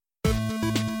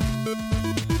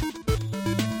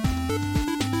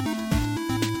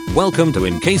Welcome to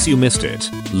In Case You Missed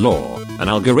It, Law, an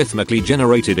algorithmically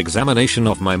generated examination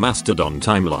of my Mastodon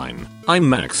timeline. I'm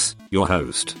Max, your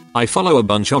host. I follow a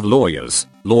bunch of lawyers,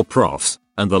 law profs,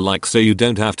 and the like so you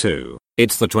don't have to.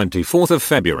 It's the 24th of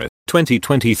February,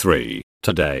 2023.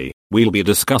 Today, we'll be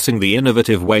discussing the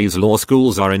innovative ways law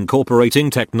schools are incorporating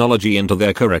technology into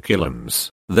their curriculums.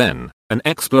 Then, an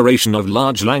exploration of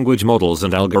large language models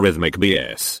and algorithmic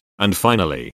BS. And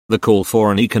finally, the call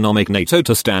for an economic NATO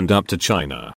to stand up to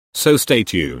China. So stay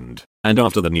tuned. And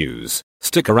after the news,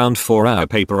 stick around for our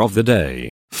paper of the day.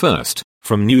 First,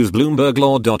 from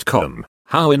newsbloomberglaw.com,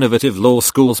 how innovative law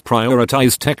schools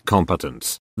prioritize tech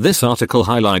competence. This article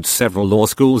highlights several law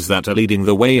schools that are leading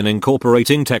the way in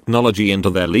incorporating technology into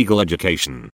their legal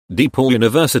education. DePaul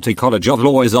University College of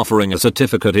Law is offering a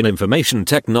certificate in information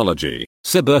technology,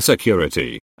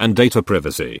 cybersecurity, and data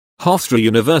privacy. Hofstra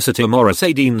University Morris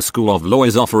A. Dean School of Law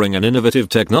is offering an innovative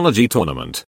technology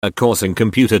tournament, a course in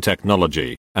computer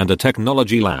technology, and a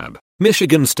technology lab.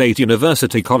 Michigan State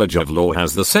University College of Law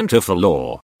has the Center for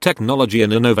Law, Technology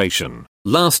and Innovation.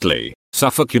 Lastly,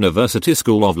 Suffolk University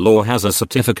School of Law has a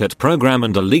certificate program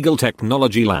and a legal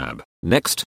technology lab.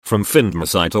 Next, from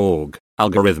FindMa.org,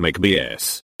 Algorithmic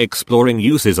BS, exploring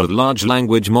uses of large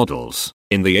language models.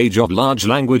 In the age of large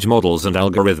language models and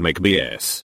algorithmic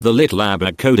BS, the Lit Lab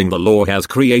at Coding the Law has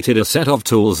created a set of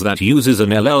tools that uses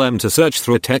an LLM to search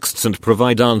through texts and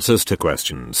provide answers to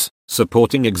questions,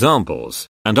 supporting examples,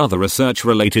 and other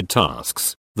research-related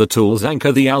tasks. The tools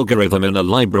anchor the algorithm in a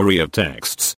library of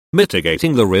texts,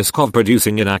 mitigating the risk of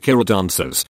producing inaccurate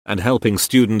answers, and helping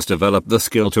students develop the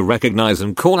skill to recognize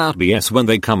and call out BS when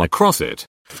they come across it.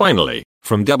 Finally,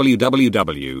 from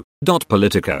www.politico.eu,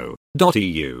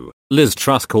 Liz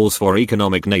Truss calls for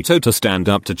economic NATO to stand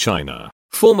up to China.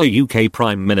 Former UK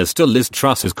Prime Minister Liz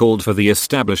Truss has called for the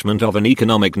establishment of an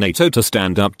economic NATO to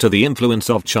stand up to the influence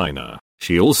of China.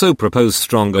 She also proposed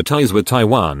stronger ties with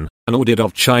Taiwan, an audit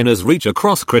of China's reach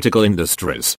across critical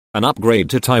industries, an upgrade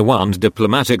to Taiwan's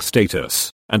diplomatic status,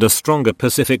 and a stronger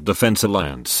Pacific Defense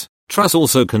Alliance. Truss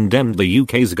also condemned the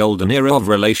UK's golden era of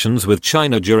relations with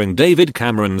China during David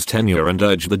Cameron's tenure and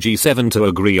urged the G7 to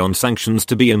agree on sanctions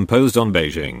to be imposed on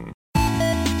Beijing.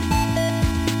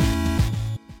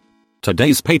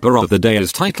 Today's paper of the day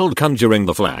is titled Conjuring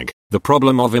the Flag, The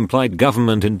Problem of Implied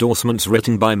Government Endorsements,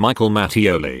 written by Michael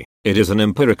Mattioli. It is an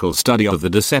empirical study of the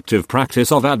deceptive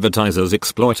practice of advertisers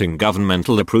exploiting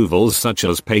governmental approvals such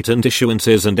as patent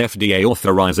issuances and FDA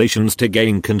authorizations to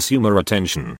gain consumer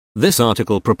attention. This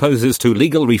article proposes two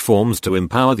legal reforms to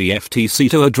empower the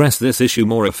FTC to address this issue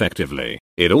more effectively.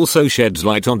 It also sheds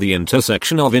light on the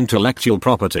intersection of intellectual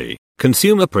property,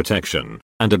 consumer protection,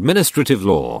 and administrative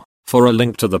law. For a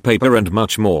link to the paper and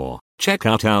much more, check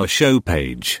out our show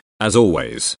page. As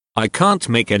always, I can't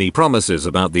make any promises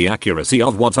about the accuracy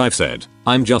of what I've said.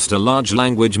 I'm just a large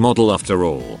language model after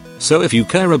all. So if you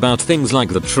care about things like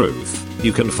the truth,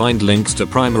 you can find links to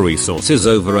primary sources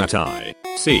over at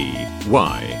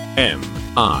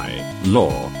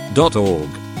icymilaw.org.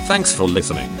 Thanks for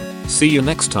listening. See you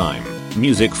next time.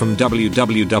 Music from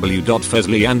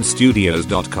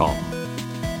www.fesleyandstudios.com.